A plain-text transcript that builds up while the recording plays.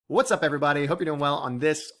What's up, everybody? Hope you're doing well on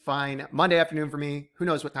this fine Monday afternoon for me. Who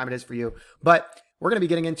knows what time it is for you? But we're going to be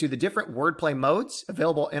getting into the different wordplay modes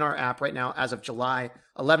available in our app right now as of July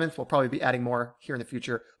 11th. We'll probably be adding more here in the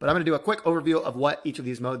future. But I'm going to do a quick overview of what each of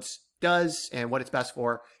these modes does and what it's best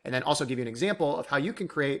for, and then also give you an example of how you can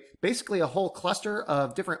create basically a whole cluster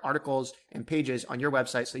of different articles and pages on your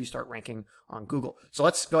website so you start ranking on Google. So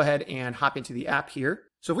let's go ahead and hop into the app here.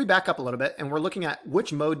 So if we back up a little bit and we're looking at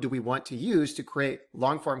which mode do we want to use to create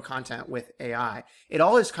long form content with AI, it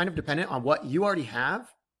all is kind of dependent on what you already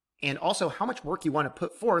have and also how much work you want to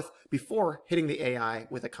put forth before hitting the AI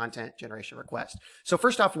with a content generation request. So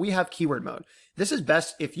first off, we have keyword mode. This is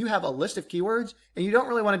best if you have a list of keywords and you don't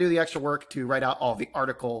really want to do the extra work to write out all the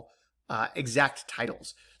article exact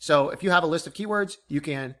titles. So if you have a list of keywords, you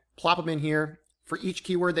can plop them in here. For each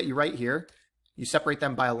keyword that you write here, you separate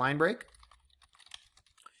them by a line break.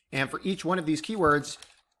 And for each one of these keywords,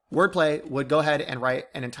 Wordplay would go ahead and write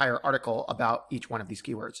an entire article about each one of these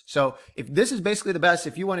keywords. So if this is basically the best,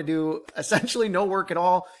 if you want to do essentially no work at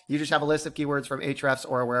all, you just have a list of keywords from Ahrefs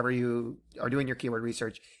or wherever you are doing your keyword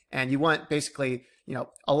research, and you want basically,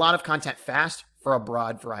 a lot of content fast for a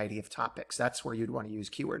broad variety of topics. That's where you'd want to use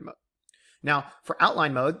keyword mode. Now for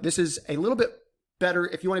outline mode, this is a little bit better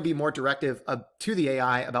if you want to be more directive to the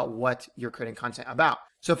AI about what you're creating content about.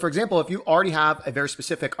 So for example, if you already have a very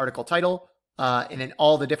specific article title, and then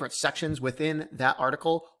all the different sections within that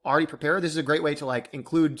article already prepared, this is a great way to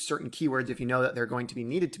include certain keywords if you know that they're going to be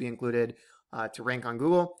needed to be included to rank on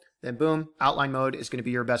Google. Then boom, outline mode is going to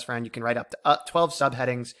be your best friend. You can write up to 12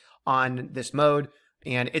 subheadings on this mode,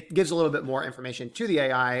 and it gives a little bit more information to the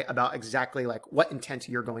AI about exactly what intent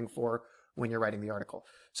you're going for when you're writing the article.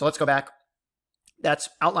 So let's go back. That's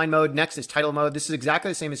outline mode. Next is title mode. This is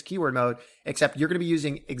exactly the same as keyword mode, except you're going to be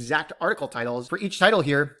using exact article titles. For each title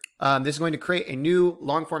here, this is going to create a new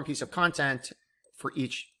long form piece of content for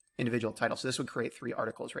each individual title. So this would create 3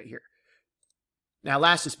 articles right here. Now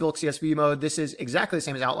last is bulk CSV mode. This is exactly the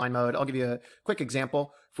same as outline mode. I'll give you a quick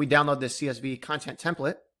example. If we download this CSV content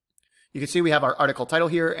template, you can see we have our article title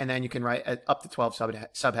here, and then you can write up to 12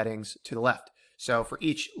 subheadings to the left. So for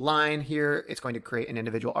each line here, it's going to create an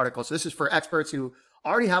individual article. So this is for experts who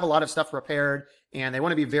already have a lot of stuff prepared and they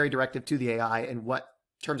want to be very directive to the AI in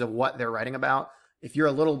terms of what they're writing about. If you're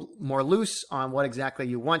a little more loose on what exactly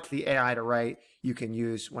you want the AI to write, you can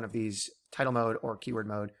use one of these title mode or keyword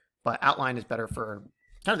mode, but outline is better for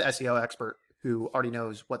kind of the SEO expert who already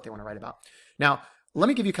knows what they want to write about. Now, let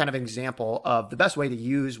me give you kind of an example of the best way to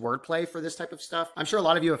use Wordplay for this type of stuff. I'm sure a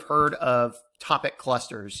lot of you have heard of topic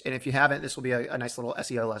clusters, and if you haven't, this will be a nice little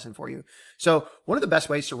SEO lesson for you. So one of the best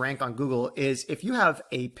ways to rank on Google is if you have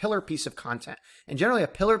a pillar piece of content. And generally a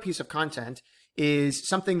pillar piece of content is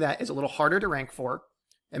something that is a little harder to rank for.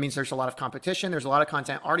 That means there's a lot of competition. There's a lot of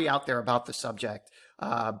content already out there about the subject,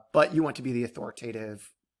 but you want to be the authoritative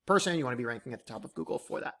person. You want to be ranking at the top of Google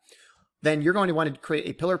for that. Then you're going to want to create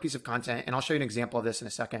a pillar piece of content, and I'll show you an example of this in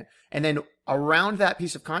a second. And then around that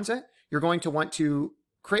piece of content, you're going to want to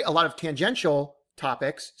create a lot of tangential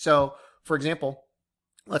topics. So for example,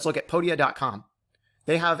 let's look at Podia.com.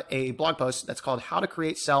 They have a blog post that's called How to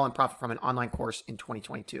Create, Sell, and Profit from an Online Course in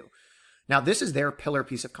 2022. Now, this is their pillar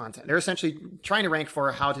piece of content. They're essentially trying to rank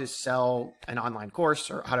for how to sell an online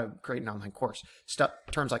course or how to create an online course,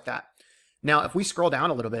 terms like that. Now, if we scroll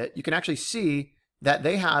down a little bit, you can actually see that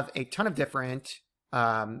they have a ton of different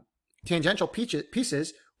tangential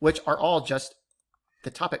pieces, which are all just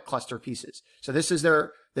the topic cluster pieces. So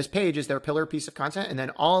this page is their pillar piece of content, and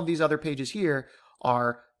then all of these other pages here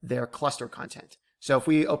are their cluster content. So if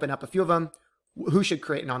we open up a few of them, who should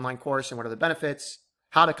create an online course and what are the benefits,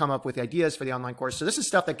 how to come up with ideas for the online course. So this is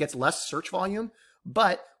stuff that gets less search volume,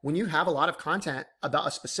 but when you have a lot of content about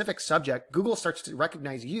a specific subject, Google starts to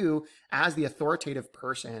recognize you as the authoritative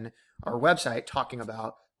person or website talking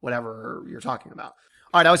about whatever you're talking about.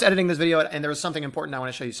 All right, I was editing this video and there was something important I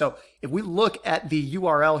want to show you. So if we look at the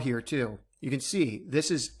URL here too, you can see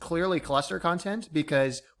this is clearly cluster content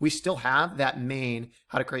because we still have that main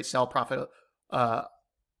how to create, sell, profit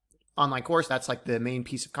online course. That's like the main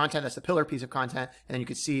piece of content. That's the pillar piece of content. And then you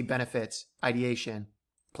can see benefits, ideation,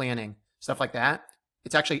 planning, stuff like that.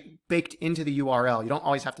 It's actually baked into the URL. You don't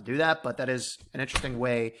always have to do that, but that is an interesting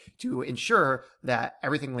way to ensure that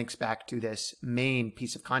everything links back to this main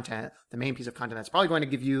piece of content, the main piece of content that's probably going to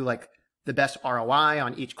give you the best ROI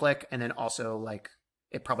on each click. And then also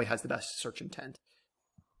it probably has the best search intent.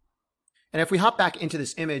 And if we hop back into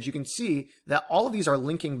this image, you can see that all of these are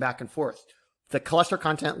linking back and forth. The cluster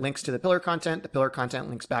content links to the pillar content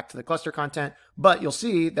links back to the cluster content, but you'll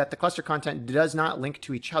see that the cluster content does not link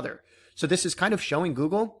to each other. So this is kind of showing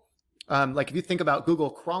Google Like if you think about Google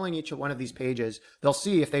crawling each one of these pages, they'll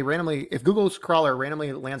see if Google's crawler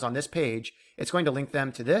randomly lands on this page, it's going to link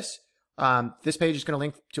them to this. This page is going to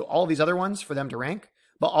link to all of these other ones for them to rank.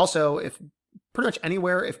 But also, if pretty much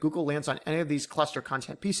anywhere, if Google lands on any of these cluster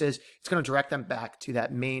content pieces, it's going to direct them back to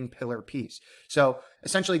that main pillar piece. So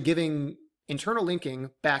essentially giving internal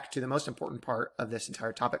linking back to the most important part of this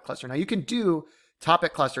entire topic cluster. Now you can do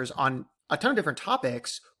topic clusters on a ton of different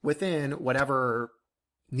topics within whatever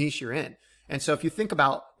niche you're in. And so if you think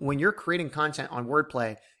about when you're creating content on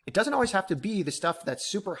Wordplay, it doesn't always have to be the stuff that's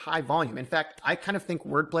super high volume. In fact, I kind of think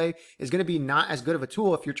Wordplay is going to be not as good of a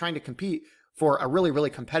tool if you're trying to compete for a really, really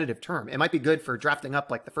competitive term. It might be good for drafting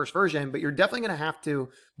up like the first version, but you're definitely going to have to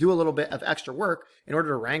do a little bit of extra work in order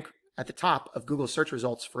to rank at the top of Google search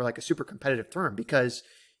results for like a super competitive term. Because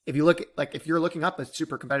if you look at, like, if you're looking up a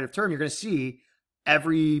super competitive term, you're going to see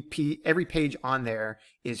every page on there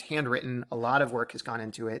is handwritten. A lot of work has gone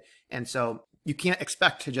into it. And so you can't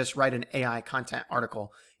expect to just write an AI content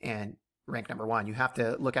article and rank number one. You have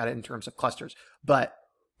to look at it in terms of clusters. But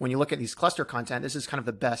when you look at these cluster content, this is kind of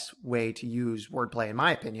the best way to use Wordplay, in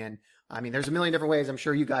my opinion. I mean, there's a million different ways. I'm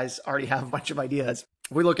sure you guys already have a bunch of ideas.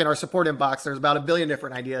 If we look in our support inbox, there's about a billion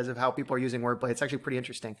different ideas of how people are using Wordplay. It's actually pretty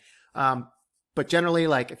interesting. But generally,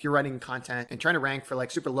 like if you're writing content and trying to rank for like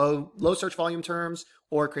super low search volume terms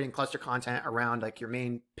or creating cluster content around like your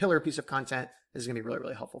main pillar piece of content, this is going to be really,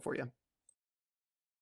 really helpful for you.